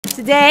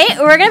Today,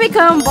 we're gonna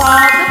become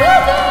Bob the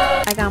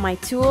Builder. I got my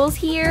tools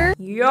here.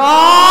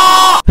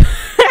 Y'all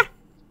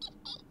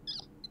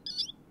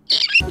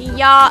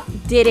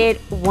did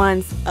it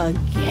once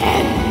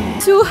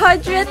again.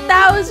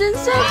 200,000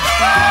 subscribers.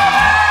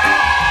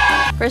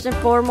 First and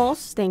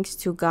foremost, thanks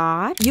to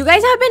God. You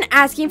guys have been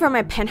asking for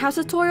my penthouse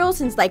tutorial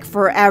since like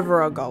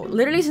forever ago.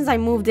 Literally since I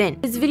moved in.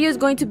 This video is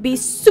going to be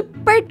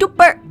super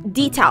duper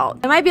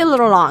detailed. It might be a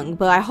little long,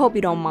 but I hope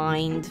you don't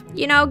mind.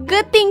 You know,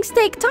 good things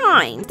take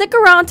time. Stick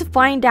around to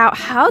find out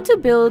how to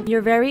build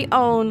your very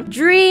own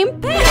dream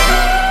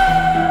penthouse.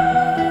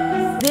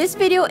 This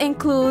video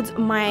includes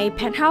my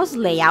penthouse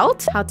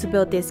layout, how to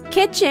build this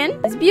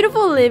kitchen, this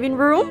beautiful living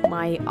room,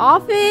 my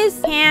office,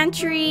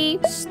 pantry,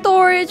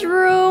 storage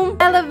room,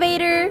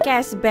 elevator,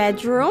 guest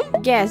bedroom,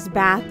 guest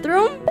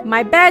bathroom,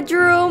 my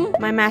bedroom,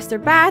 my master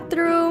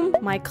bathroom,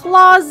 my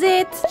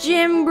closet,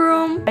 gym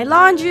room, my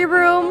laundry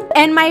room,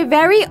 and my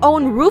very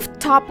own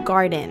rooftop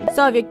garden.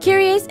 So if you're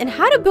curious in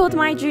how to build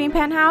my dream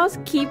penthouse,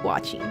 keep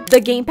watching.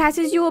 The game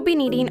passes you will be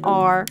needing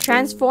are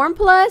Transform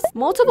Plus,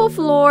 multiple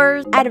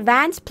floors,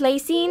 advanced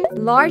placing,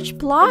 large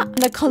plot, and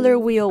the color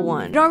wheel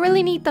one. You don't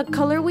really need the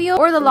color wheel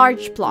or the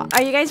large plot.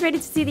 Are you guys ready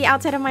to see the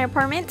outside of my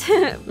apartment?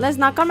 Let's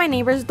knock on my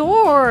neighbor's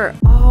door.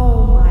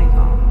 Oh my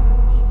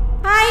god.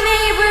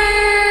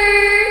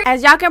 Hi, neighbor!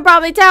 As y'all can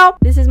probably tell,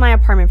 this is my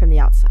apartment from the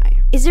outside.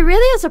 Is it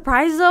really a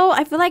surprise though?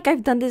 I feel like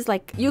I've done this,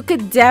 like, you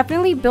could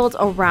definitely build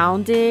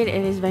around it.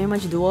 It is very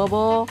much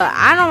doable. But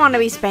I don't want to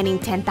be spending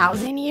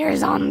 10,000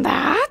 years on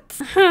that.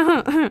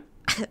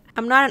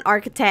 I'm not an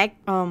architect,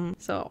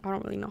 so I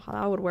don't really know how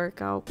that would work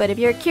out. But if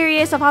you're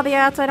curious of how the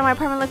outside of my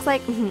apartment looks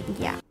like,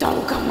 yeah.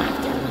 Don't come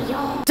after me,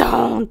 y'all.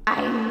 Don't.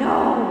 I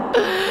know.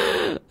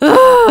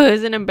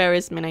 It's an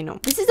embarrassment, I know.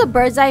 This is a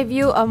bird's eye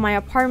view of my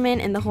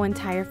apartment and the whole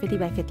entire 50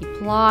 by 50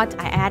 plot.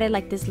 I added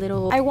like this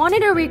little... I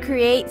wanted to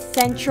recreate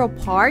Central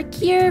Park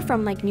here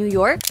from like New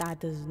York. That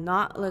does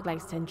not look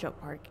like Central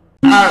Park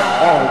at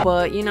all,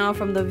 but you know,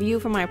 from the view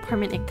from my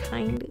apartment, it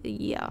kind of,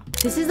 yeah.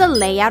 This is the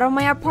layout of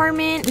my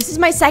apartment. This is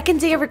my second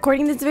day of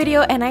recording this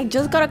video, and I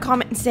just got a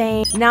comment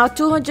saying now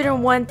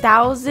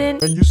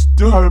 201,000 and you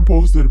still haven't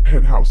posted a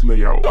penthouse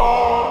layout.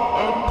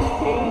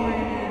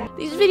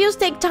 These videos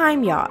take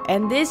time, y'all,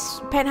 and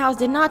this penthouse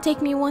did not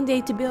take me one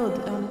day to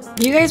build,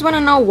 honestly. You guys want to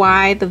know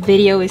why the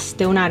video is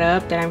still not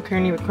up that I'm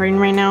currently recording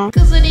right now?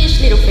 Because of this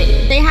little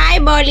fitty. Say hi,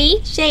 Bolly.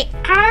 Say,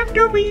 I'm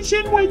the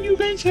reason why you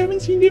guys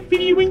haven't seen the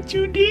video in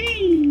 2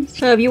 days.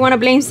 So if you want to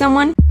blame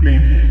someone,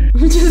 blame me.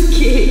 I'm just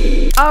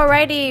kidding.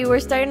 Alrighty, we're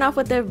starting off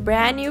with a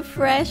brand new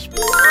fresh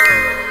plot.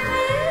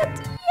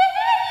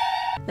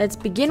 Let's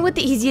begin with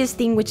the easiest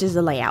thing, which is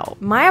the layout.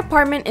 My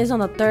apartment is on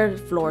the 3rd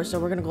floor, so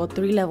we're gonna go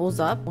 3 levels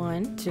up.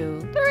 1,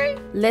 2, 3.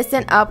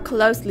 Listen up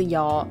closely,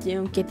 y'all.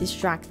 Don't get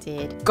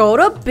distracted. Go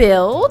to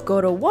build, go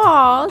to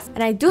walls,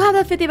 and I do have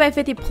the 50 by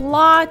 50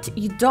 plot.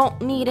 You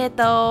don't need it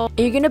though. And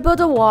you're gonna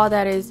build a wall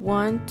that is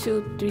 1,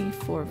 2, 3,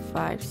 4,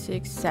 5,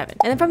 6, 7.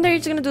 And then from there, you're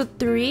just gonna do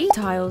 3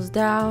 tiles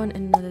down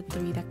and another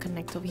 3 that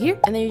connect over here.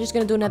 And then you're just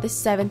gonna do another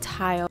 7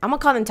 tile. I'm gonna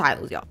call them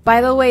tiles, y'all.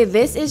 By the way,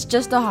 this is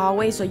just a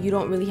hallway, so you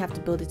don't really have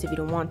to build it if you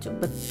don't want to,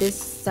 but this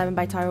 7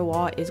 by tile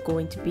wall is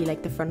going to be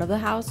like the front of the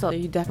house, so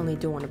you definitely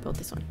do want to build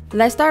this one.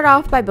 Let's start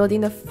off by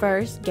building the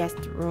first guest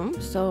room.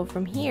 So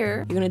from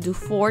here, you're gonna do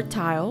 4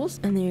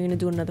 tiles, and then you're gonna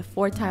do another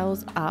 4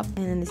 tiles up,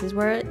 and then this is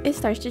where it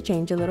starts to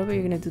change a little bit.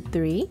 You're gonna do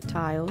 3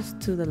 tiles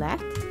to the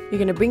left. You're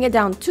gonna bring it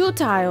down 2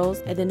 tiles,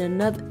 and then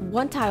another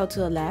 1 tile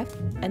to the left,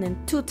 and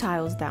then 2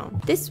 tiles down.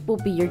 This will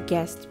be your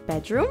guest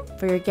bedroom.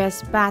 For your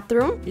guest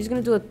bathroom, you're just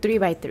gonna do a 3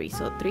 by 3,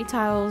 so 3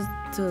 tiles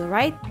to the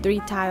right, 3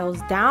 tiles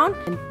down,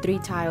 and 3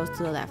 tiles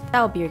to the left. That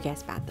will be your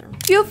guest bathroom.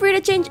 Feel free to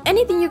change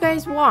anything you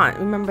guys want.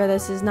 Remember,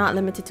 this is not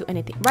limited to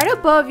anything. Right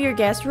above your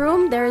guest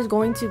room, there is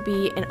going to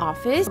be an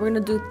office. We're gonna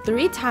do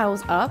 3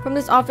 tiles up. From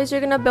this office,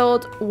 you're gonna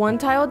build 1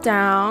 tile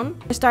down.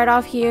 Start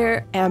off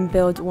here and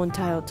build 1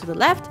 tile to the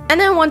left,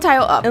 and then 1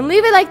 tile up. And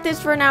leave it like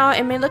this for now.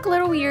 It may look a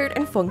little weird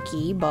and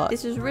funky, but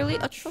this is really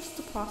a trust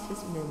the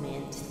process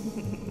moment.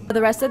 For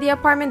the rest of the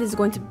apartment, this is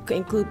going to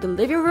include the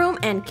living room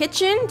and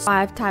kitchen.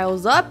 5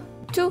 tiles up.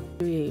 2,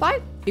 3,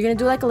 5. You're gonna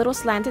do like a little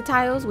slanted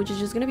tiles, which is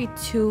just gonna be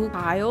 2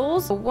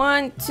 tiles.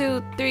 1,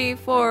 2, 3,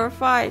 4,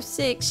 5,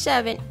 6,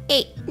 7,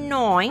 8,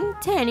 9,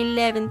 10,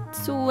 11,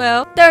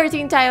 12,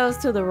 13 tiles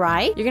to the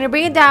right. You're gonna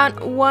bring it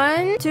down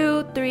 1,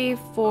 2, 3,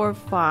 4,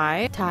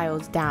 5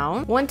 tiles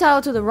down. 1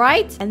 tile to the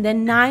right, and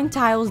then 9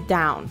 tiles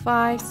down.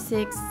 5,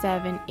 6,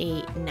 7,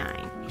 8,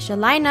 9. It should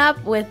line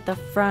up with the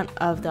front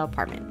of the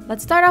apartment.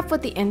 Let's start off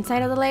with the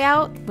inside of the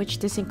layout, which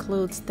this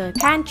includes the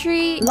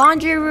pantry,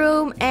 laundry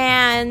room,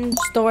 and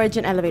storage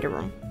and elevator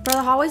room. For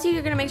the hallways here,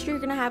 you're gonna make sure you're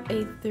gonna have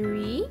a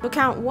 3. So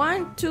count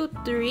 1, 2,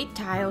 3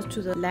 tiles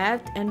to the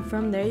left, and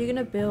from there you're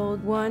gonna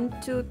build 1,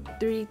 2,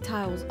 3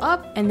 tiles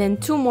up, and then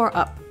 2 more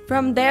up.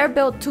 From there,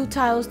 build 2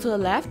 tiles to the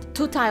left,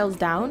 2 tiles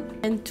down,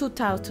 and 2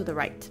 tiles to the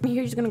right. Here,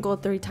 you're just gonna go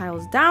 3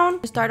 tiles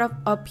down. Start off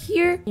up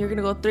here. You're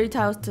gonna go 3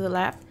 tiles to the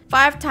left,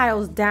 5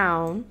 tiles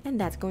down,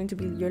 and that's going to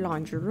be your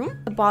laundry room.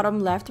 The bottom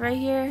left right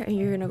here, and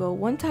you're gonna go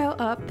 1 tile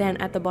up. Then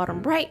at the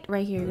bottom right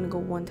here, you're gonna go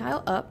 1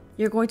 tile up.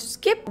 You're going to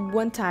skip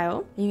 1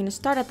 tile, and you're gonna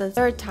start at the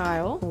 3rd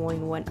tile,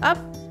 going 1 up,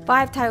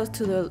 5 tiles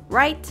to the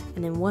right,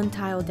 and then 1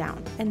 tile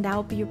down, and that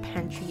will be your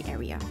pantry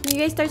area. You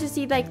guys start to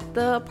see like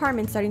the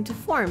apartment starting to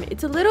form.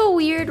 It's a little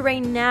weird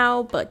right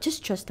now, but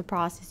just trust the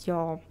process,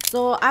 y'all.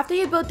 So after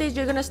you build this,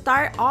 you're gonna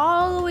start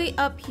all the way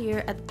up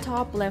here at the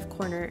top left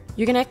corner.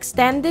 You're gonna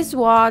extend this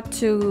wall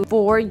to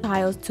 4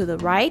 tiles to the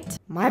right.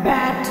 My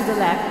bad, to the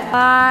left.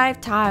 5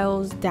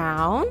 tiles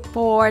down,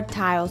 4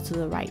 tiles to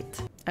the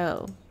right.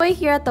 Oh. Right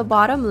here at the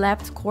bottom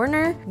left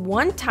corner,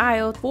 1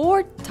 tile,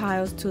 4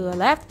 tiles to the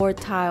left, 4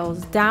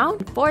 tiles down,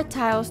 4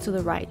 tiles to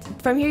the right.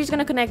 From here, you're just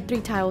gonna connect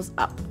 3 tiles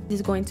up. This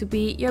is going to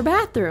be your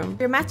bathroom.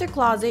 Your master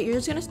closet, you're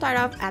just gonna start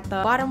off at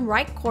the bottom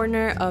right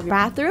corner of your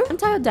bathroom. 1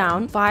 tile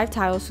down, 5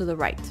 tiles to the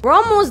right. We're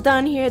almost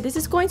done here. This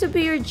is going to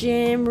be your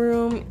gym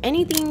room.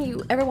 Anything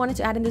you ever wanted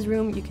to add in this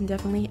room, you can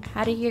definitely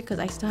add it here, because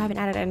I still haven't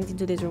added anything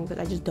to this room because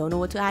I just don't know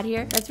what to add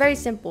here. That's very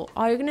simple.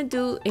 All you're gonna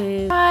do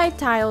is 5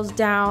 tiles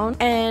down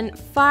and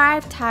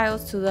 5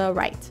 tiles to the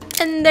right.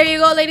 And there you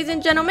go, ladies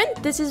and gentlemen.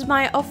 This is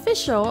my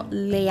official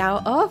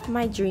layout of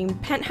my dream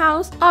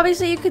penthouse.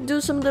 Obviously, you could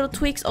do some little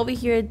tweaks over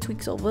here,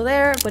 tweaks over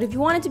there. But if you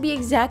want it to be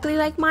exactly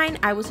like mine,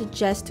 I would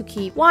suggest to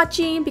keep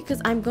watching,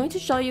 because I'm going to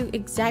show you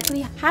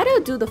exactly how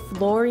to do the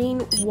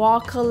flooring,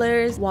 wall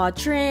colors, wall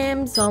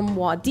trims, some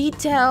wall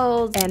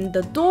details, and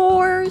the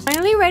doors.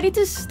 Finally ready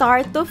to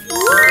start the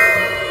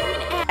flooring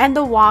and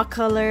the wall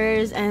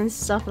colors and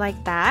stuff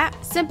like that,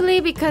 simply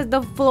because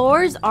the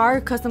floors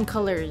are custom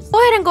colors. Go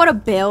ahead and go to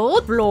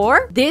build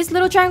floor. This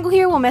little triangle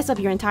here will mess up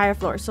your entire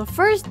floor, so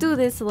first do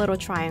this little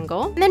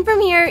triangle, and then from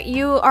here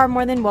you are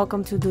more than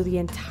welcome to do the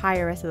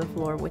entire rest of the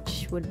floor,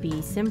 which would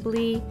be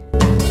simply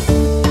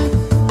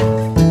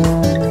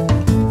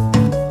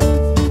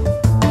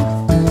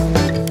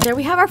there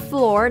we have our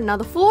floor. Now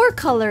the floor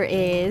color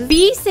is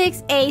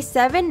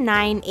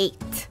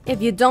B6A798.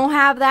 If you don't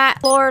have that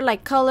floor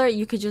like color,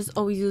 you could just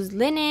always use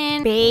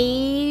linen,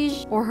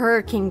 beige, or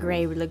hurricane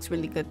gray. It looks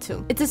really good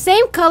too. It's the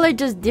same color,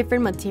 just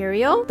different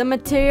material. The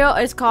material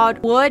is called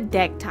wood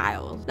deck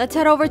tiles. Let's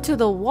head over to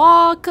the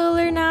wall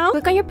color now.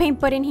 Click on your paint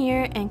button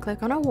here and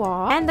click on a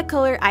wall. And the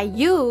color I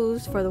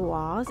use for the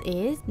walls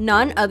is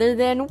none other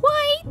than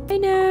white. I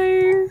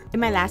know. In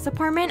my last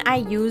apartment, I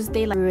used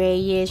a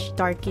grayish,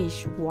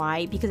 darkish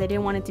white because I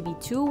didn't want it to be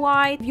too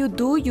white. If you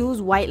do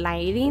use white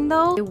lighting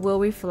though, it will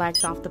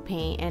reflect off the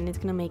paint and it's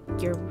gonna make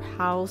your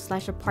house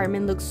 /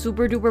 apartment look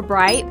super duper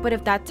bright. But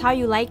if that's how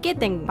you like it,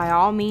 then by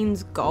all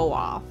means go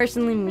off.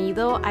 Personally, me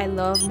though, I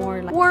love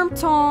more like warm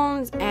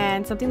tones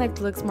and something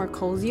that looks more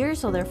cozier,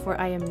 so therefore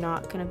I am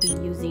not gonna be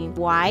using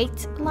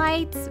white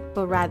lights,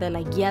 but rather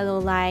like yellow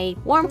light,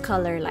 warm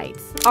color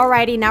lights.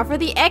 Alrighty, now for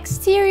the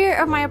exterior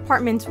of my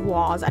apartment's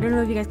walls. I don't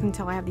know if you guys can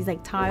tell, I have these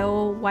like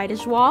tile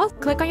whitish walls.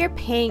 Click on your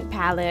paint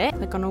palette,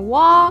 click on a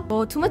wall,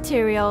 go to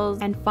materials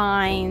and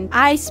find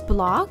ice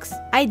blocks.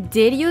 I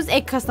did use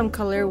a custom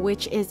color,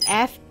 which is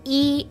FEFFFF.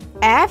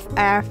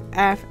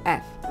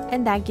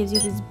 And that gives you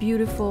this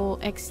beautiful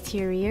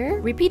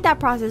exterior. Repeat that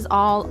process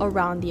all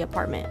around the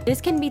apartment.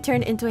 This can be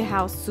turned into a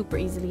house super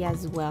easily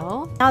as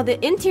well. Now the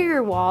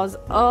interior walls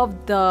of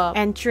the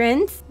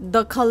entrance,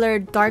 the color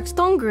dark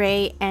stone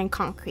gray and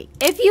concrete.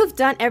 If you've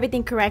done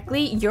everything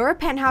correctly, your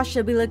penthouse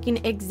should be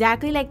looking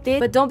exactly like this,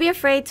 but don't be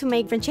afraid to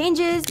make different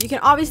changes. You can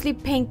obviously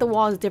paint the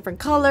walls different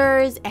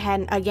colors,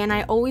 and again,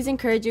 I always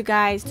encourage you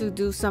guys to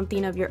do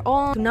something of your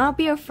own. Do not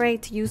be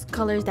afraid to use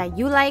colors that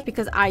you like,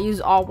 because I use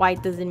all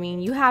white doesn't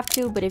mean you have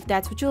to, but if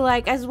that's what you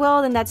like as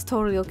well, then that's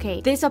totally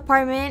okay. This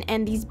apartment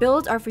and these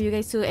builds are for you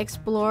guys to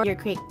explore your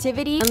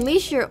creativity,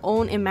 unleash your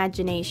own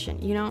imagination.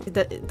 You know,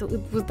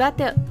 was that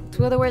the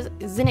two other words?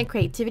 Isn't it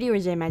creativity or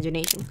is it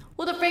imagination?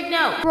 Who the freak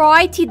knows?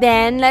 Righty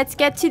then, let's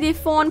get to the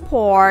fun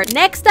part.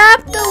 Next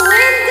up, the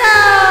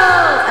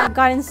windows. I've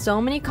gotten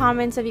so many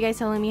comments of you guys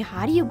telling me,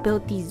 how do you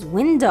build these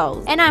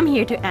windows? And I'm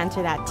here to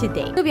answer that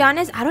today. To be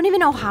honest, I don't even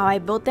know how I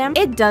built them.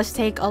 It does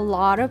take a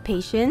lot of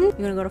patience.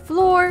 You're gonna go to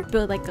floor,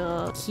 build like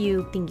a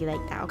cube thingy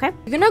like that, okay?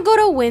 You're gonna go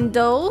to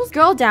windows,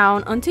 scroll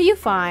down until you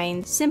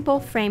find simple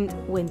framed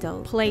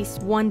window. Place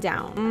one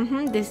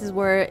down. This is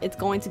where it's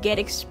going to get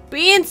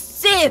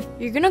expensive.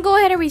 You're gonna go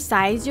ahead and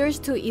resize yours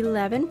to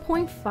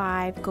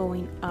 11.5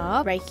 going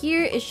up. Right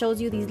here, it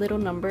shows you these little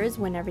numbers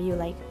whenever you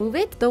like move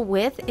it. The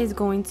width is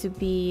going to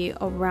be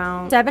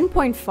around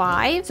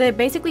 7.5. So it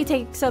basically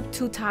takes up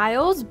 2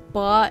 tiles,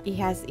 but it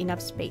has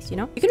enough space, you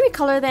know? You can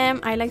recolor them.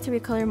 I like to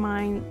recolor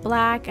mine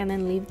black and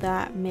then leave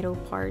that middle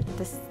part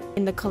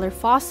in the color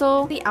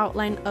fossil, the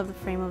outline of the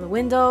frame of the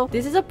window.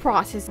 This is a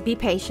process. Be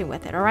patient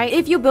with it, all right?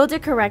 If you build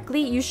it correctly,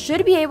 you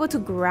should be able to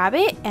grab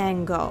it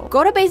and go.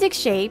 Go to basic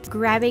shapes,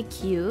 grab a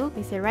cube,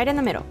 place it right in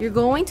the middle. You're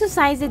going to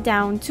size it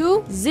down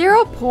to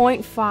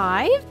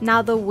 0.5.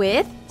 Now the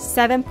width,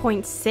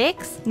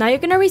 7.6. Now you're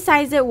gonna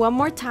resize it one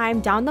more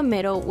time down the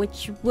middle,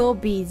 which will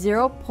be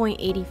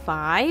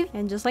 0.85.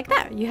 And just like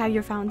that, you have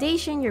your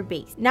foundation, your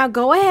base. Now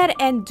go ahead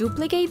and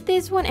duplicate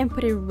this one and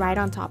put it right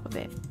on top of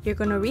it. You're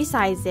gonna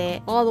resize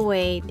it all the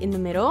way in the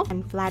middle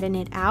and flatten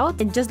it out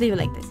and just leave it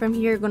like this. From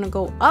here, you're gonna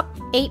go up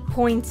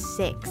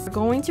 8.6. We're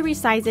going to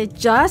resize it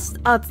just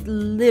a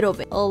little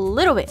bit,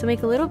 to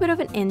make a little bit of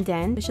an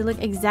indent. It should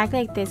look exactly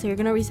like this. So you're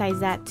gonna resize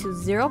that to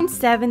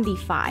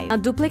 0.75. Now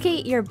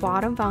duplicate your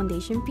bottom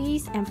foundation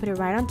piece and put it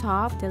right on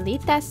top.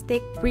 Delete that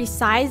stick,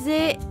 resize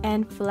it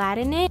and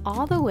flatten it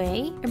all the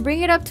way and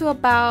bring it up to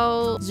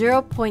about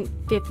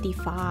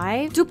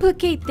 0.55.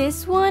 Duplicate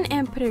this one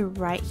and put it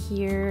right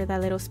here,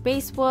 that little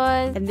space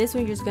was, and this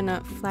one you're just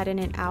gonna flatten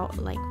it out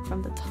like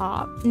from the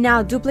top.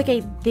 Now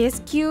duplicate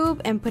this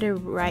cube and put it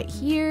right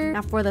here.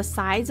 Now for the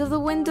sides of the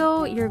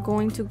window, you're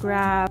going to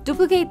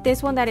duplicate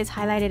this one that is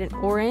highlighted in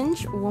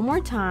orange one more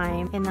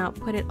time, and now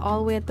put it all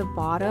the way at the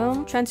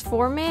bottom.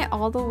 Transform it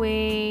all the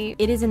way,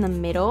 it is in the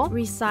middle.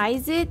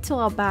 Resize it to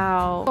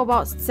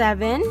about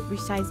 7.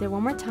 Resize it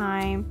one more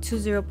time to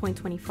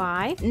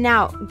 0.25.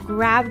 Now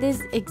grab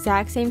this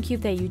exact same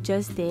cube that you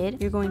just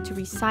did. You're going to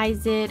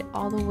resize it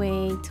all the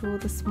way to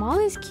the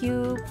smallest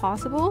cube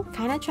possible.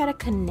 Kind of try to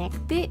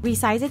connect it.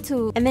 Resize it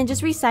to, and then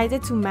just resize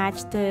it to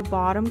match the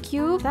bottom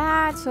cube.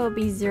 That, so it'll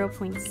be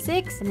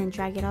 0.6, and then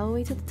drag it all the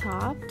way to the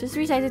top. Just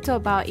resize it to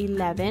about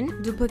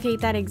 11. Duplicate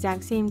that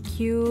exact same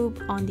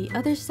cube on the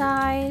other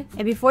side.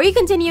 And before you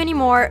continue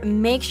anymore,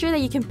 make sure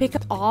that you can pick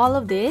up all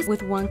of this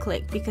with one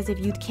click, because if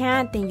you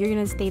can't, then you're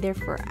gonna stay there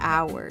for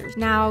hours.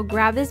 Now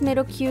grab this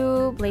middle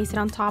cube, place it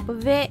on top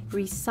of it,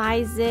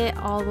 resize it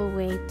all the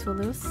way to a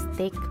little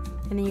stick.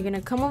 And then you're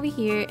gonna come over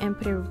here and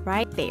put it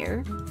right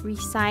there.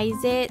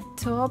 Resize it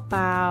to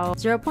about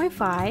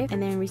 0.5,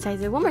 and then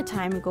resize it one more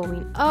time,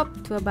 going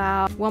up to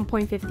about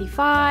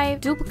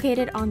 1.55. Duplicate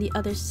it on the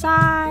other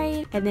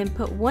side, and then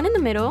put one in the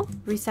middle.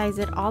 Resize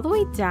it all the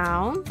way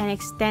down and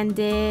extend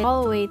it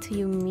all the way till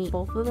you meet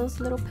both of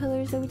those little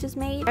pillars that we just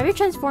made. Grab your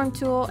transform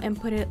tool and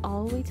put it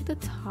all the way to the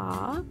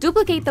top.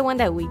 Duplicate the one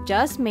that we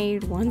just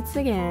made once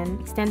again.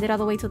 Extend it all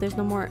the way till there's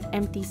no more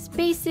empty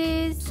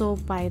spaces. So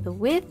by the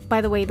way,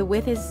 the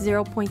width is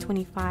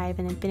 0.25,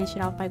 and then finish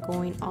it off by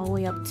going all the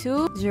way up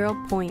to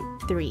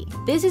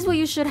 0.3. This is what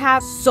you should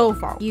have so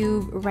far.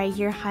 You right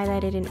here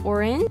highlighted in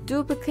orange.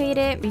 Duplicate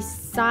it,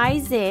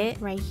 resize it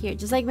right here.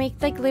 Just like make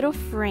like little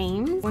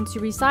frames. Once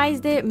you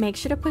resized it, make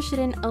sure to push it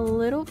in a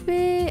little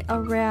bit,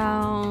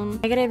 around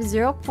negative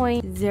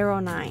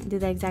 0.09. Do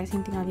the exact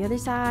same thing on the other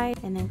side,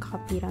 and then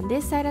copy it on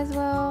this side as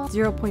well.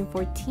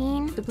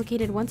 0.14.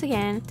 Duplicate it once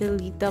again.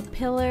 Delete the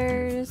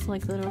pillars,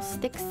 like little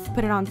sticks.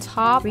 Put it on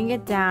top, bring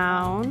it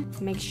down.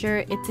 Make sure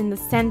it's in the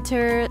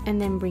center,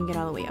 and then bring it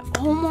all the way up.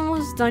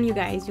 Almost done, you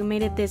guys. You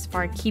made it this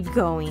far. Keep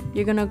going.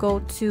 You're gonna go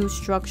to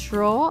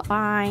structural,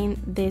 find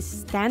this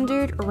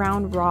standard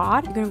round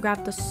rod. You're gonna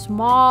grab the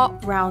small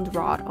round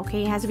rod.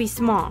 Okay, it has to be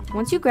small.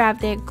 Once you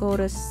grabbed it, go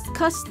to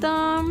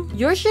custom.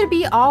 Yours should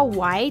be all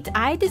white.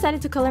 I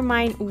decided to color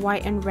mine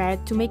white and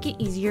red to make it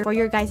easier for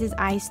your guys'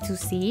 eyes to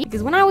see,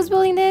 because when I was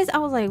building this, I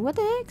was like, what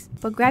the heck?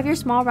 But grab your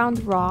small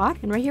round rod,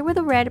 and right here where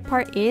the red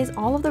part is,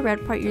 all of the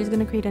red part, you're just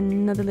gonna create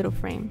another little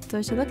frame. So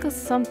it should look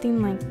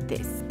something like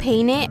this.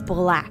 Paint it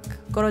black.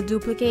 Go to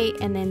duplicate,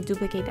 and then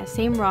duplicate that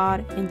same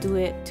rod and do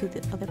it to the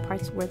other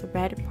parts where the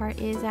red part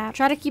is at.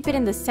 Try to keep it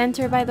in the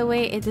center, by the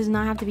way. It does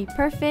not have to be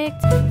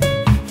perfect.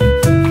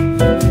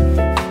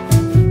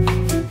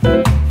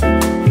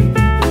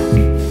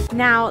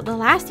 Now, the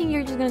last thing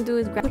you're just gonna do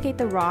is duplicate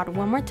the rod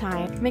one more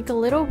time. Make a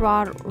little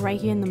rod right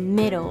here in the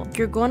middle.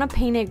 You're gonna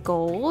paint it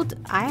gold.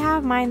 I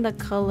have mine the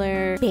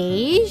color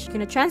beige. You're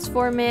gonna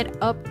transform it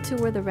up to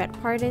where the red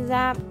part is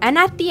at. And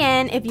at the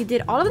end, if you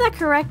did all of that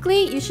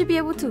correctly, you should be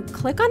able to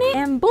click on it,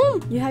 and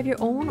boom, you have your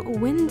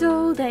own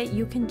window that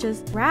you can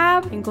just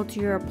grab and go to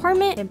your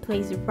apartment and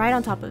place it right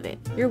on top of it.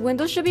 Your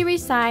window should be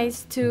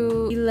resized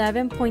to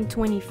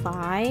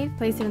 11.25.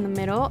 Place it in the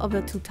middle of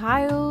the two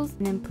tiles,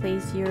 and then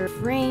place your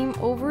frame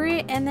over it,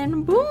 and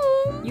then boom,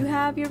 you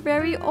have your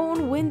very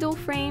own window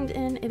framed,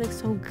 and it looks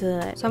so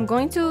good. So I'm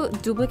going to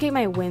duplicate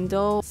my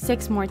window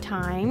 6 more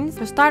times.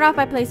 So start off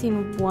by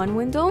placing 1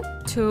 window,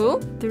 2,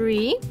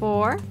 3,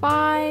 4,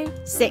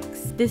 5,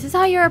 6. This is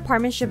how your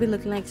apartment should be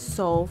looking like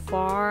so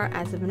far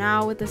as of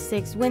now with the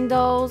 6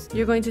 windows.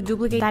 You're going to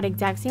duplicate that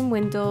exact same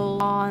window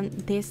on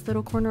this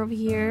little corner over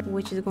here,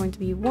 which is going to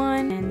be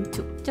 1 and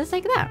 2, just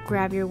like that.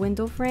 Grab your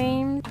window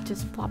frame,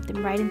 just plop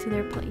them right into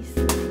their place.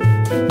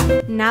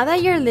 Now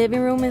that your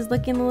living room is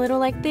looking a little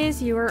like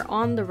this, you are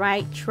on the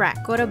right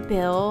track. Go to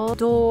build,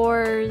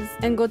 doors,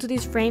 and go to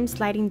these frame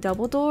sliding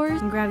double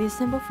doors, and grab these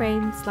simple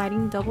frame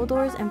sliding double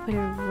doors and put it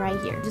right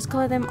here. Just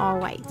color them all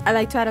white. I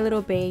like to add a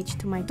little beige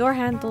to my door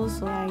handles,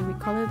 so I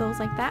recolor those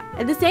like that.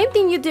 And the same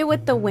thing you did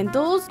with the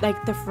windows,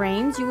 like the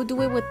frames, you would do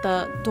it with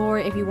the door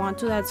if you want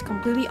to. That's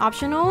completely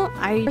optional.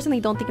 I personally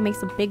don't think it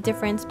makes a big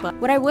difference, but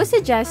what I would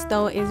suggest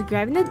though is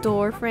grabbing the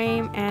door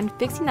frame and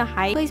fixing the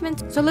height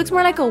placement so it looks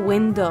more like a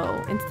window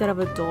instead of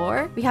a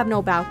door. We have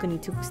no balcony balcony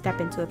to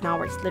step into. If not,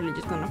 we're literally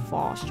just gonna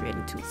fall straight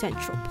into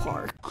Central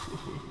Park.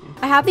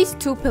 I have these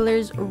 2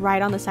 pillars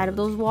right on the side of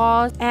those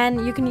walls,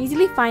 and you can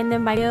easily find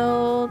them by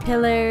build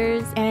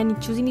pillars.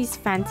 And choosing these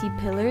fancy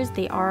pillars,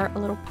 they are a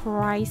little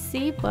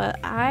pricey, but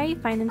I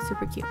find them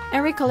super cute.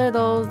 And recolor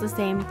those the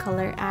same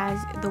color as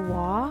the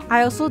wall.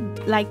 I also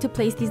like to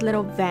place these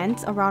little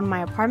vents around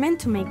my apartment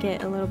to make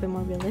it a little bit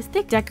more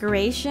realistic.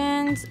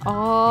 Decorations,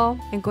 all,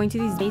 and going to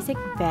these basic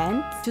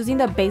vents, choosing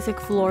the basic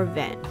floor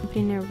vent,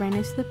 putting it right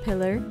next to the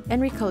pillar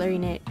and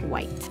recoloring it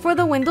white. For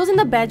the windows in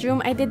the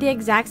bedroom, I did the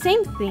exact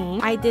same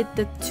thing. I did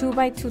the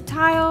 2x2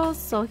 tiles,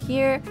 so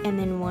here, and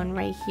then one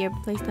right here,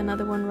 placed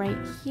another one right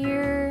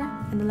here,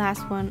 and the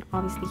last one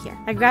obviously here.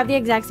 I grabbed the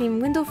exact same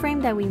window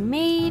frame that we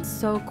made.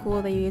 So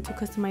cool that you get to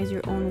customize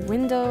your own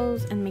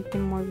windows and make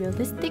them more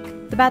realistic.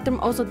 The bathroom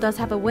also does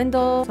have a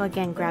window, so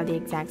again, grab the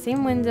exact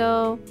same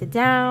window, sit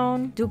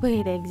down,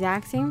 duplicate the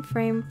exact same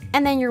frame,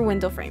 and then your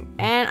window frame.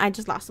 And I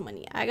just lost some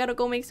money. I gotta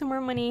go make some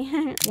more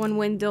money. One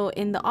window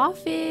in the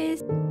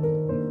office,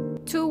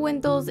 2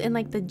 windows in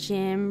like the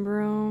gym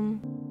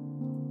room,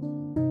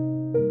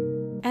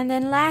 and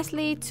then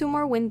lastly, 2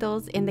 more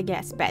windows in the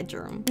guest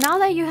bedroom. Now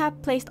that you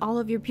have placed all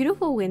of your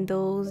beautiful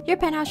windows, your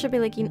penthouse should be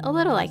looking a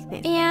little like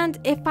this. And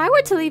if I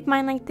were to leave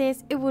mine like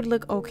this, it would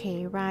look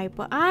okay, right?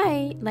 But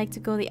I like to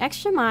go the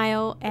extra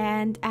mile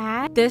and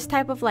add this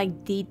type of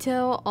like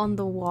detail on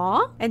the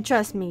wall. And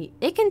trust me,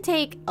 it can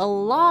take a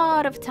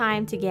lot of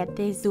time to get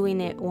this, doing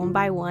it one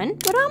by one.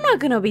 But I'm not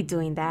gonna be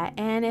doing that.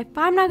 And if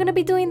I'm not gonna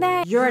be doing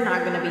that, you're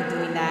not gonna be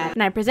doing that.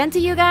 And I present to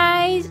you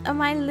guys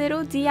my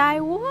little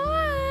DIY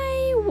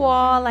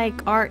wall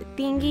like art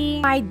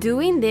thingy. By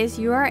doing this,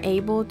 you are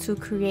able to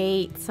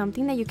create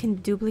something that you can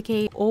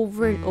duplicate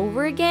over and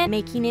over again,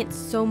 making it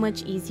so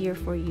much easier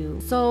for you.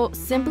 So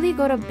simply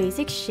go to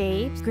basic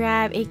shapes,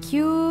 grab a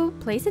cube,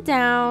 place it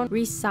down,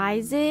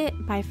 resize it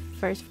by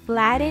first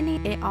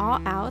flattening it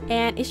all out,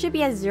 and it should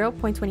be at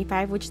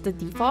 0.25, which is the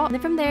default. And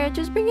then from there,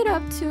 just bring it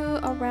up to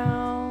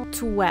around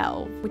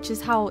 12, which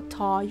is how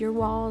tall your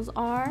walls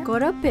are. Go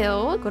to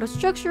build, go to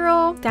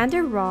structural,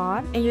 standard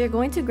rod, and you're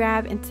going to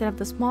grab, instead of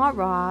the small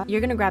rod,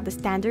 you're gonna grab the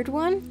standard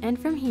one. And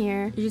from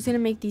here, you're just gonna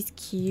make these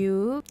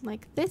cubes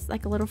like this,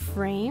 like a little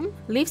frame.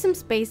 Leave some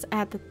space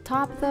at the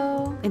top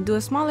though, and do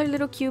a smaller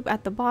little cube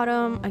at the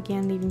bottom,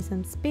 again leaving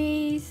some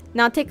space.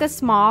 Now take a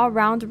small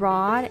round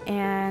rod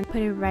and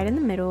put it right in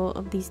the middle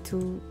of these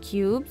 2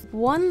 cubes.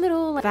 One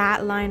little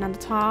fat line on the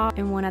top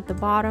and one at the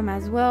bottom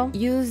as well.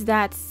 Use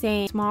that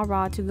same small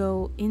rod to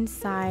go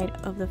inside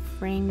of the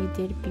frame you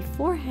did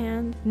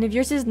beforehand. And if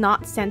yours is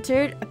not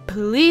centered,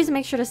 please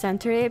make sure to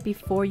center it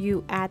before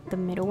you add the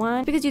middle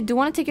one, because you do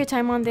want to take your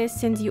time on this,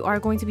 since you are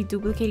going to be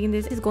duplicating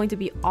this. It's going to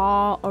be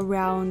all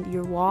around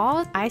your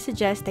walls. I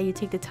suggest that you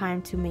take the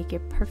time to make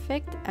it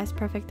perfect as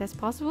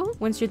possible.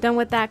 Once you're done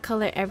with that,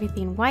 color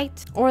everything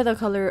white or the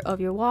color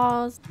of your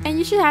walls, and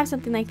you should have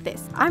something like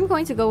this. I'm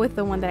going to go with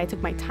the one that I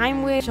took my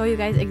time with, show you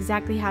guys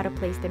exactly how to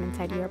place them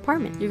inside your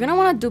apartment. You're gonna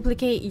want to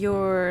duplicate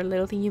your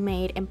little thing you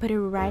made and put it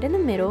right in the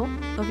middle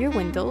of your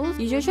windows.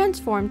 Use your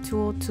transform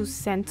tool to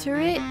center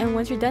it, and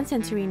once you're done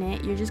centering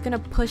it, you're just gonna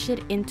push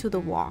it into the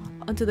wall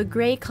until the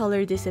gray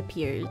color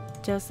disappears,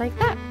 just like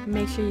that.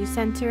 Make sure you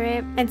center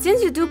it, and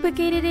since you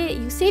duplicated it,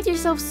 you saved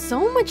yourself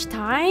so much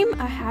time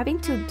having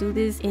to do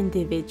this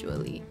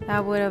individually.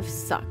 That would have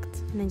sucked.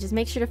 And then just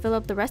make sure to fill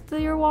up the rest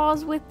of your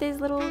walls with this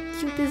little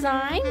cute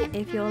design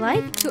if you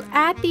like. To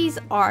add these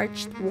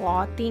arched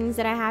wall things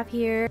that I have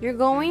here, you're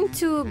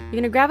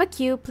gonna grab a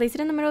cube, place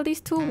it in the middle of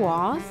these 2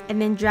 walls, and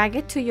then drag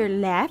it to your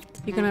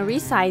left. You're gonna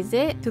resize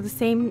it to the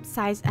same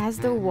size as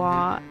the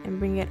wall and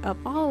bring it up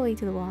all the way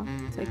to the wall,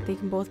 so they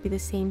can both be the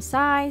same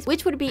size,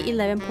 which would be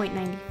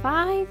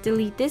 11.95.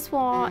 Delete this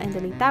wall and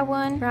delete that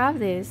one. Grab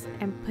this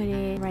and put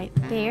it right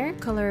there.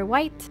 Color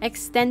white.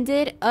 Extend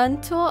it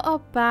until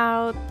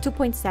about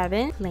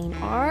 2.7. plain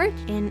arch,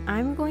 and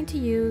I'm going to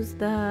use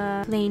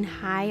the plain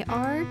high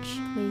arch.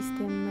 Place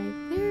them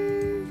right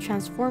there.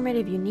 Transform it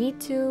if you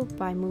need to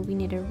by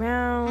moving it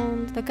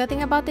around. The good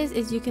thing about this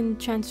is you can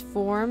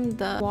transform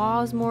the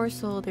walls more,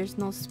 so there's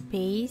no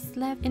space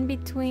left in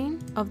between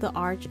of the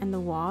arch and the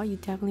wall. You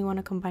definitely want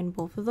to combine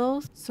both of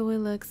those, so it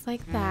looks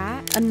like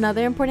that.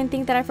 Another important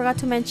thing that I forgot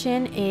to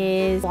mention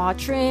is wall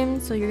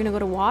trim. So you're gonna go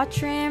to wall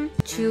trim,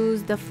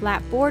 choose the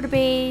flat board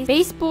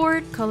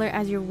baseboard color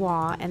as your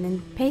wall, and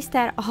then paste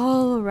that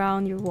all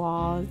around your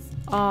walls,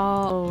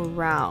 all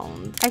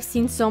around. I've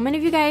seen so many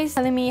of you guys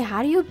telling me,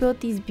 how do you build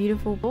these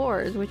beautiful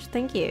doors? Which,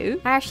 thank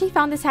you. I actually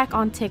found this hack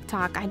on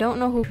TikTok. I don't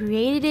know who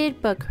created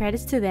it, but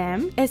credits to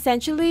them.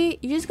 Essentially,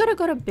 you just gotta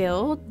go to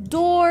build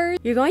doors.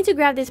 You're going to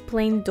grab this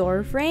plain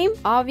door frame,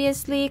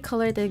 obviously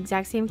color the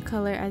exact same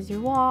color as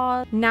your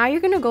wall. Now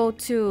you're gonna go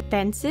to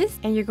fences,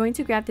 and you're going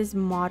to grab this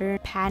modern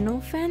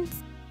panel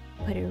fence.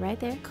 Put it right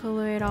there.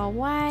 Color it all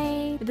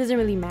white. It doesn't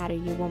really matter.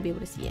 You won't be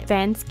able to see it.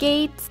 Fence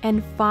gates,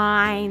 and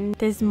find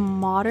this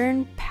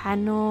modern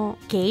panel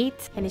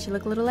gate, and it should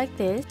look a little like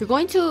this. You're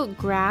going to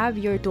grab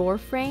your door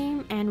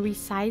frame and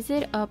resize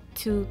it up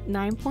to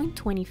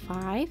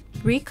 9.25.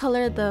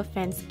 Recolor the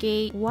fence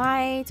gate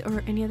white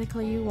or any other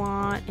color you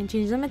want, and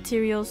change the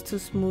materials to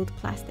smooth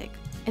plastic.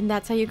 And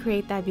that's how you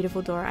create that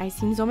beautiful door. I've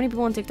seen so many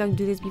people on TikTok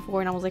do this before,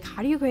 and I was like,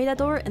 how do you create that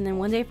door? And then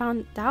one day I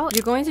found out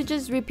you're going to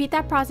just repeat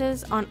that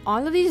process on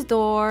all of these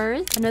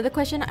doors. Another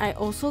question I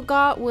also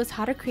got was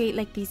how to create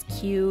like these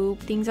cube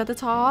things at the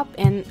top,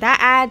 and that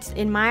adds,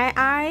 in my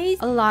eyes,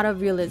 a lot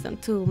of realism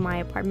to my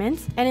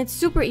apartments, and it's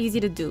super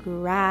easy to do.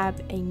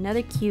 Grab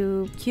another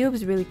cube.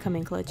 Cubes really come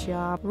in clutch,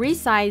 y'all.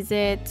 Resize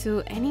it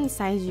to any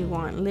size you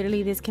want.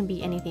 Literally, this can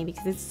be anything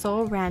because it's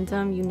so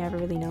random, you never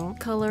really know.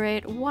 Color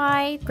it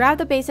white. Grab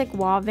the basic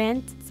wall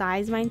vent,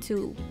 size mine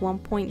to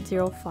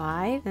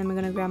 1.05. Then I'm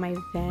gonna grab my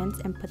vents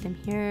and put them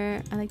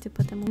here. I like to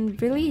put them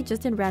really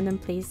just in random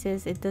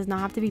places. It does not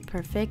have to be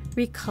perfect.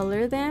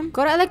 Recolor them.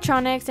 Go to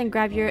electronics and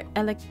grab your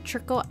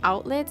electrical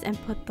outlets and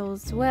put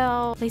those,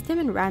 well, place them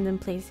in random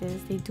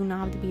places. They do not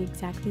have to be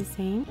exactly the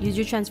same. Use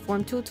your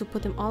transform tool to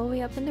put them all the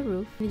way up in the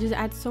roof. It just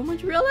adds so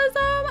much realism.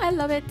 I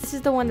love it. This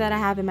is the one that I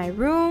have in my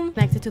room,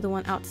 connected to the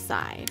one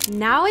outside.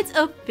 Now it's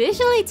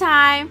officially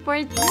time for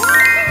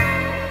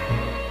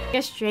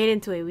get straight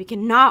into it. We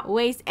cannot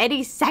waste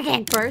any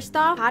second. First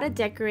off, how to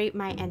decorate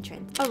my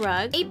entrance. A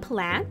rug, a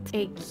plant,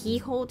 a key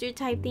holder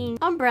type thing,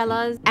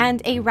 umbrellas,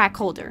 and a rack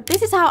holder.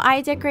 This is how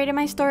I decorated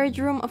my storage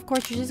room. Of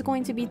course, you're just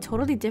going to be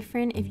totally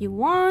different if you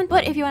want,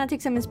 but if you want to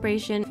take some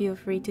inspiration, feel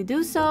free to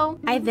do so.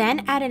 I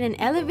then added an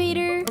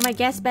elevator. For my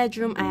guest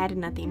bedroom, I added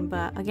nothing,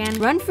 but again,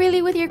 run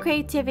freely with your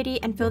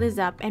creativity and fill this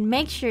up. And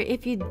make sure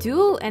if you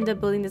do end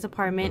up building this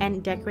apartment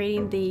and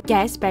decorating the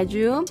guest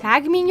bedroom,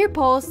 tag me in your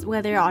posts,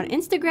 whether on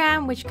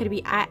Instagram, which could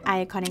be at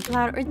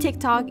iicottencloud, or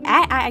TikTok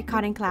at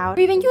iicottencloud, or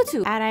even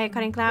YouTube at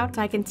iicottencloud,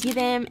 so I can see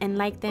them and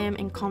like them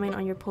and comment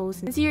on your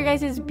posts and see your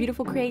guys'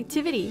 beautiful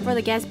creativity. For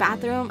the guest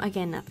bathroom,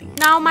 again, nothing.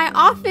 Now my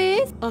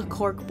office, a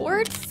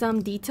corkboard,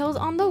 some details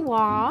on the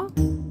wall.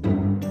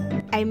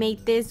 I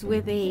made this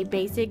with a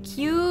basic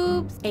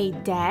cubes, a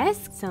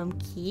desk, some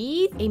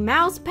keys, a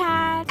mouse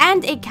pad,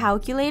 and a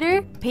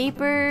calculator,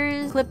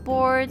 papers,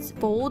 clipboards,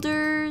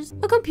 folders,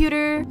 a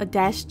computer, a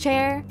desk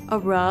chair, a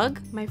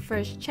rug, my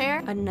first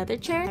chair, another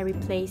chair. I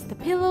replaced the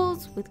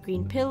pillows with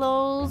green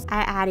pillows.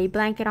 I add a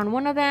blanket on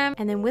one of them,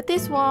 and then with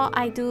this wall,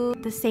 I do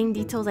the same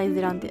details I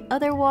did on the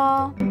other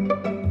wall.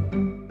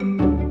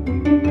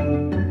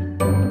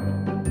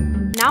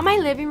 Now my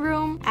living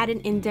room, add an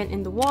indent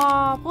in the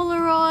wall,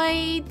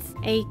 Polaroids,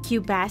 a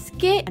cube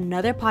basket,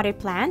 another potted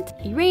plant,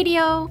 a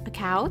radio, a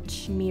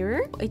couch,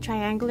 mirror, a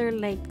triangular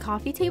like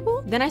coffee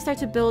table. Then I start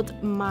to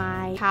build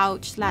my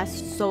couch slash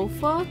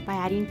sofa by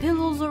adding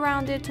pillows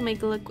around it to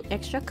make it look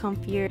extra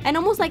comfier and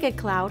almost like a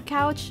cloud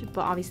couch,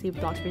 but obviously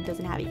BLOXBURG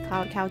doesn't have a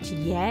cloud couch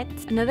yet.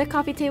 Another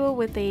coffee table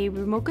with a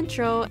remote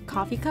control,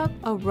 coffee cup,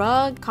 a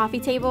rug, coffee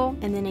table,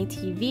 and then a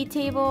TV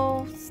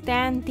table,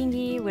 stand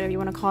thingy, whatever you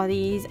want to call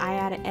these. I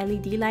added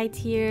LED lights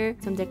here,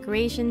 some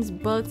decorations,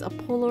 books, a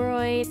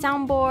Polaroid,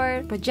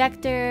 soundboard,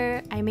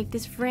 projector. I make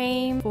this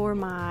frame for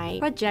my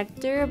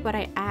projector, but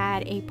I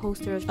add a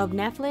poster of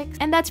Netflix,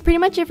 and that's pretty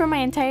much it for my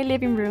entire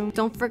living room.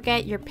 Don't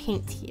forget your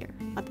paint here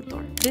at the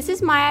door. This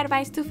is my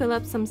advice to fill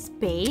up some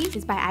space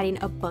is by adding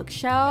a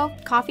bookshelf,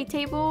 coffee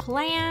table,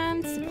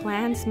 plants.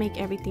 Plants make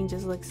everything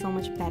just look so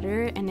much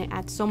better, and it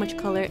adds so much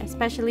color,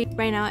 especially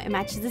right now. It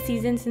matches the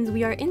season since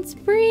we are in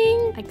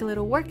spring. Like a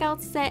little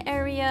workout set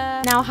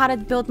area. Now how to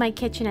build my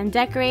kitchen and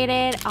decorate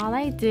it. All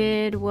I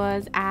did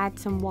was add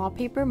some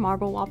wallpaper,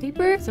 marble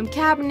wallpaper, some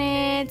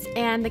cabinets,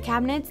 and the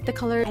cabinets, the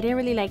color, I didn't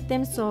really like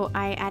them, so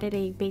I added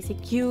a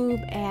basic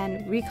cube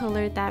and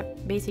recolored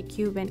that basic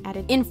cube and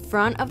added in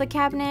front of the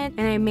cabinet.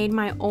 And I made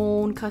my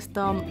own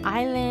custom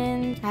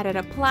island, added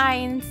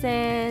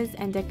appliances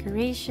and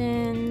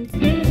decorations.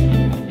 And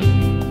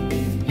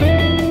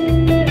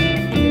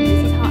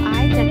this is how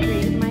I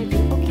decorated my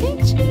beautiful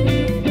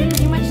kitchen.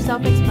 Pretty much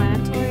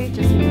self-explanatory,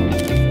 just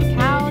the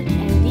couch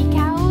and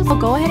decals. I'll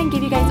go ahead and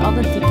give you guys all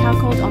the decal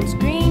codes on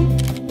screen.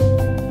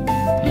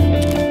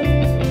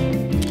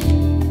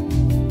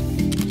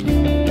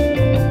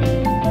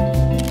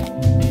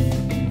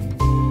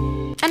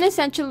 And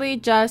essentially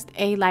just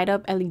a light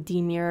up LED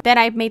mirror that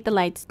I've made the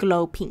lights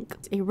glow pink.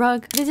 A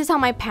rug. This is how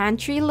my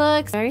pantry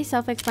looks. Very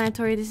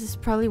self-explanatory. This is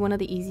probably one of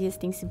the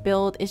easiest things to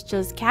build. It's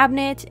just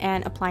cabinets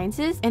and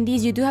appliances. And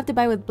these you do have to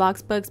buy with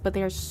BLOXBURG, but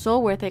they are so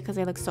worth it because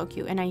they look so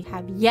cute. And I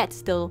have yet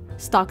still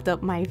stocked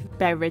up my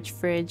beverage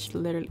fridge.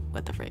 Literally,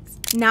 what the fricks.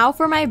 Now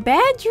for my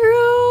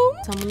bedroom.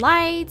 Some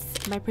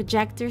lights, my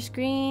projector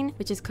screen,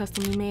 which is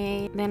custom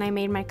made. Then I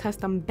made my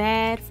custom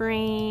bed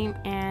frame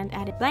and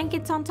added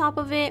blankets on top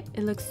of it.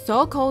 It looks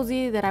so cozy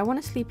cozy that I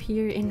want to sleep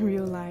here in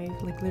real life,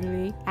 like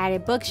literally.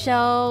 Added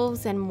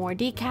bookshelves and more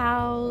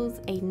decals,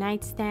 a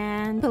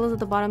nightstand, pillows at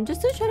the bottom,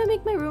 just to try to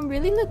make my room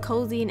really look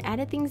cozy, and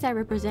added things that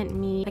represent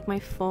me, like my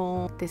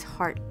phone, this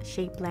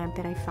heart-shaped lamp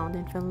that I found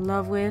and fell in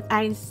love with.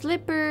 Adding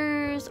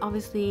slippers,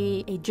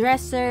 obviously a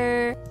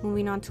dresser.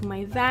 Moving on to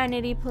my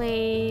vanity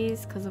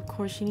place, because of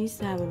course she needs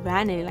to have a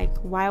vanity. Like,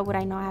 why would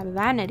I not have a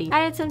vanity?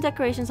 Added some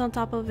decorations on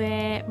top of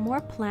it, more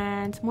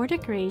plants, more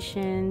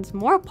decorations,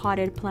 more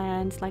potted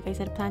plants. Like I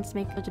said, plants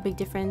make such a big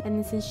difference.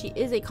 And since she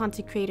is a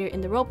content creator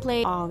in the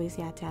roleplay,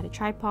 obviously I had to add a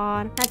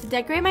tripod. I had to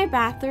decorate my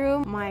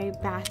bathroom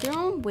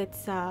with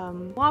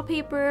some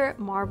wallpaper,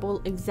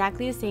 marble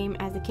exactly the same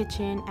as the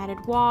kitchen. Added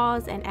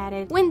walls and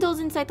added windows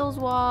inside those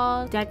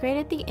walls.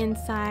 Decorated the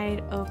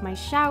inside of my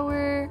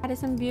shower. Added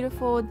some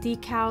beautiful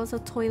decals, a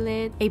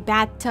toilet, a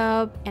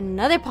bathtub, and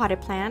another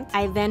potted plant.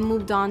 I then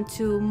moved on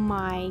to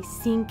my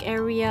sink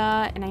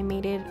area and I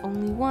made it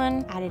only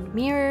one. Added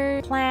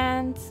mirror,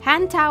 plants,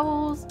 hand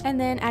towels, and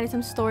then added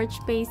some storage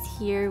space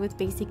here with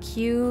basic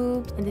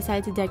cubes and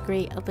decided to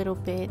decorate a little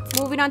bit.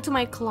 Moving on to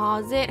my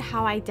closet,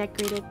 how I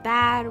decorated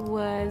that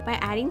was by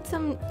adding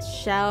some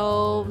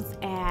shelves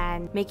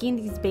and making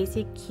these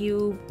basic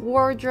cube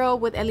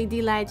wardrobe with LED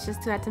lights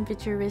just to add some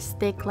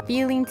futuristic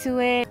feeling to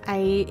it.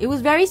 It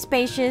was very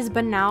spacious,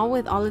 but now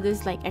with all of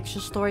this like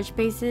extra storage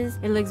spaces,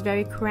 it looks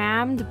very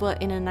crammed,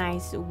 but in a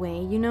nice way,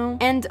 you know.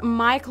 And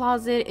my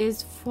closet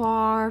is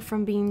far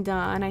from being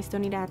done. I still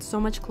need to add so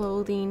much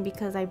clothing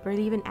because I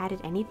barely even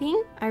added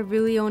anything. I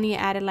really only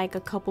added like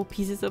a couple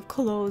pieces of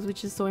clothes,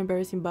 which is so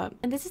embarrassing.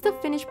 And this is the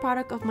finished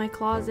product of my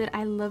closet.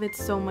 I love it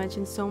so much,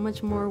 and so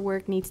much more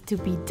work needs to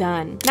be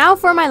done. Now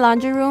for my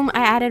laundry room,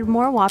 I added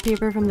more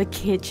wallpaper from the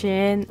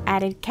kitchen,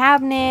 added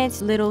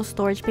cabinets, little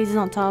storage spaces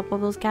on top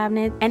of those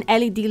cabinets, and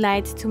LED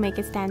lights to make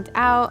it stand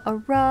out, a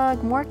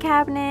rug, more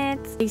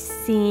cabinets, a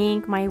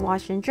sink, my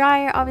washer and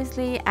dryer,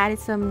 obviously, added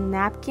some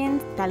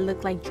napkins that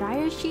look like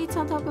dryer sheets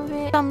on top of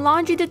it, some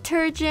laundry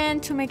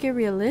detergent to make it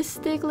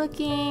realistic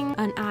looking,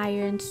 an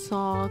iron,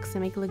 socks to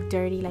make it look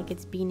dirty like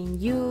it's being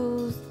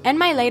used. And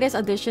my latest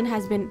addition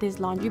has been this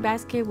laundry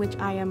basket, which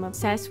I am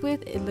obsessed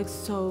with. It looks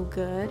so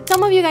good.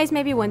 Some of you guys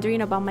may be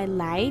wondering about my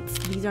lights.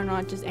 These are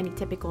not just any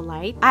typical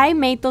light. I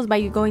made those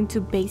by going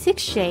to basic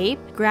shape,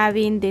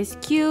 grabbing this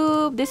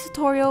cube. This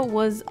tutorial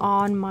was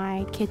on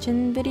my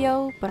kitchen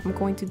video, but I'm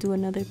going to do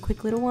another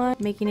quick little one,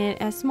 making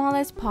it as small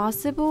as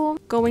possible.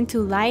 Going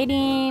to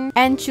lighting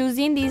and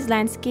choosing these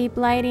landscape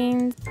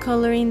lightings,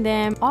 coloring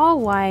them all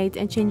white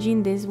and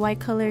changing this white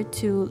color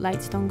to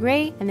light stone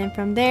gray. And then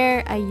from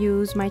there, I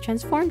use my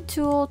transform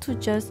tool to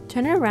just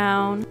turn it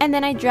around, and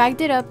then I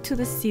dragged it up to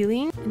the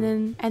ceiling,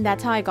 and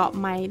that's how I got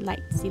my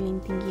light ceiling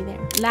thingy there.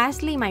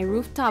 Lastly, my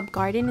rooftop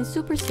garden is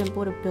super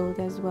simple to build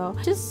as well.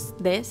 Just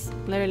this,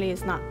 literally,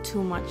 it's not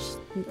too much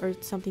or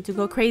something to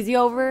go crazy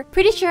over.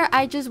 Pretty sure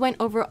I just went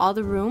over all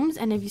the rooms,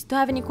 and if you still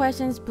have any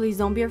questions, please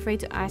don't be afraid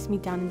to ask me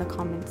down in the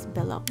comments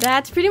below.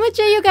 That's pretty much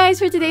it, you guys,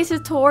 for today's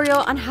tutorial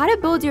on how to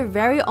build your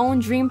very own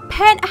dream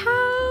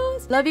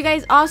penthouse. Love you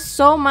guys all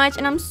so much,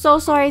 and I'm so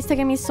sorry it's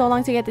taking me so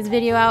long to get this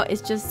video out.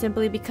 It's just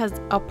simply because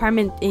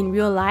apartment in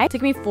real life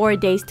took me 4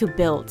 days to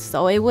build,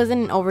 so it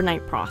wasn't an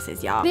overnight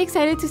process, y'all. Really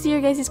excited to see your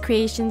guys'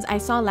 creations. I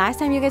saw last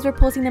time you guys were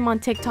posting them on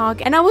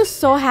TikTok, and I was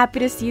so happy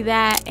to see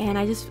that, and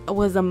I just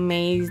was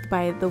amazed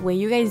by the way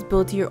you guys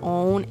built your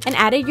own and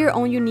added your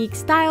own unique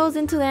styles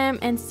into them,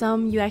 and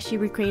some you actually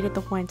recreated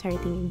the whole entire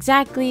thing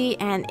exactly,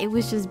 and it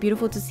was just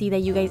beautiful to see that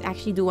you guys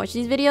actually do watch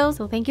these videos.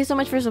 So thank you so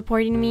much for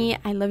supporting me.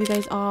 I love you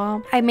guys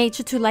all. I made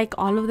sure to like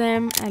all of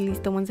them, at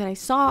least the ones that I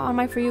saw on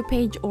my For You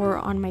page or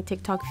on my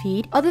TikTok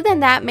feed. Other than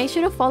that, make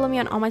sure to follow me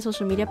on all my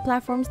social media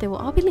platforms. They will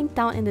all be linked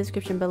down in the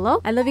description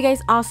below. I love you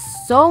guys all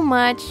so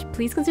much.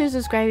 Please consider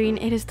subscribing.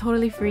 It is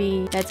totally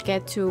free. Let's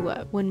get to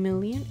 1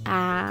 million.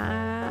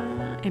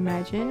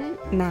 Imagine.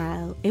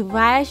 Now, if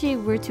I actually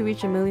were to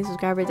reach 1 million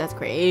subscribers, that's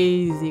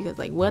crazy, because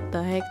like, what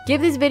the heck?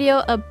 Give this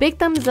video a big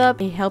thumbs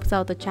up. It helps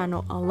out the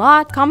channel a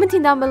lot.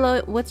 Commenting down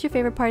below what's your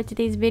favorite part of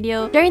today's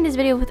video. Sharing this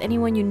video with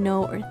anyone you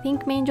know or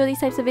think may enjoy these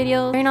types of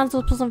videos. Turn on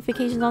those post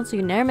notifications on so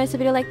you never miss a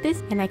video like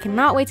this. And I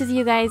cannot wait to see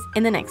you guys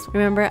in the next one.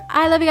 Remember,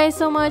 I love you guys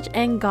so much,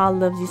 and God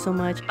loves you so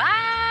much.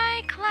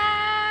 Bye, clouds.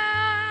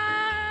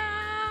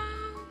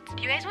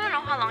 Do you guys want to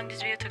know how long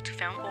this video took to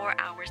film? 4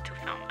 hours to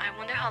film. I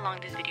wonder how long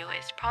this video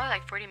is. Probably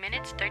like 40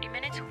 minutes, 30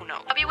 minutes, who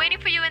knows. I'll be waiting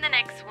for you in the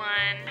next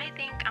one. I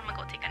think I'm gonna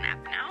go take a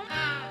nap now.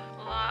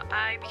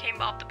 I became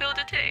Bob the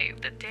Builder today.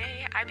 The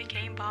day I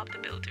became Bob the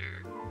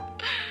Builder.